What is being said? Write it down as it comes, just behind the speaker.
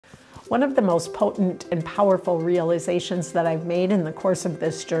One of the most potent and powerful realizations that I've made in the course of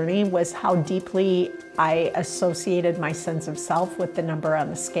this journey was how deeply I associated my sense of self with the number on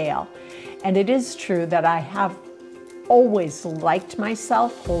the scale. And it is true that I have always liked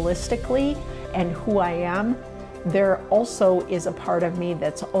myself holistically and who I am. There also is a part of me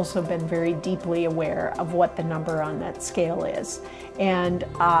that's also been very deeply aware of what the number on that scale is. And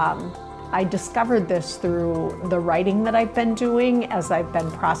I discovered this through the writing that I've been doing as I've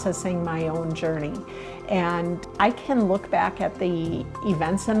been processing my own journey. And I can look back at the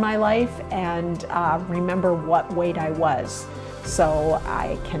events in my life and remember what weight I was. So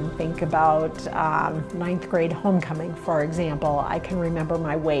I can think about 9th grade homecoming, for example. I can remember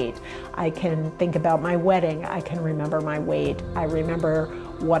my weight. I can think about my wedding. I can remember my weight. I remember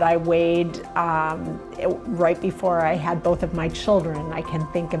what I weighed right before I had both of my children. I can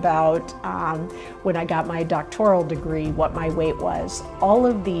think about when I got my doctoral degree, what my weight was. All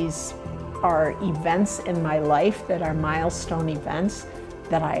of these are events in my life that are milestone events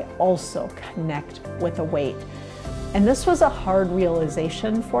that I also connect with a weight. And this was a hard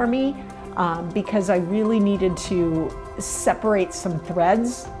realization for me because I really needed to separate some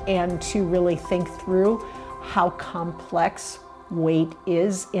threads and to really think through how complex weight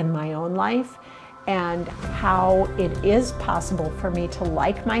is in my own life and how it is possible for me to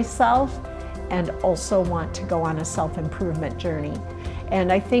like myself and also want to go on a self-improvement journey. And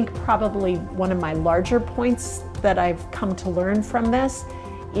I think probably one of my larger points that I've come to learn from this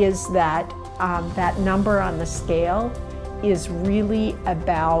is that that number on the scale is really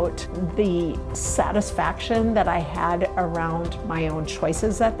about the satisfaction that I had around my own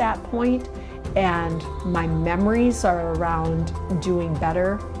choices at that point, and my memories are around doing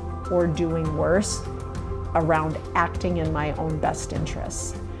better or doing worse, around acting in my own best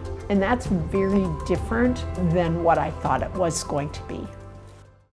interests. And that's very different than what I thought it was going to be.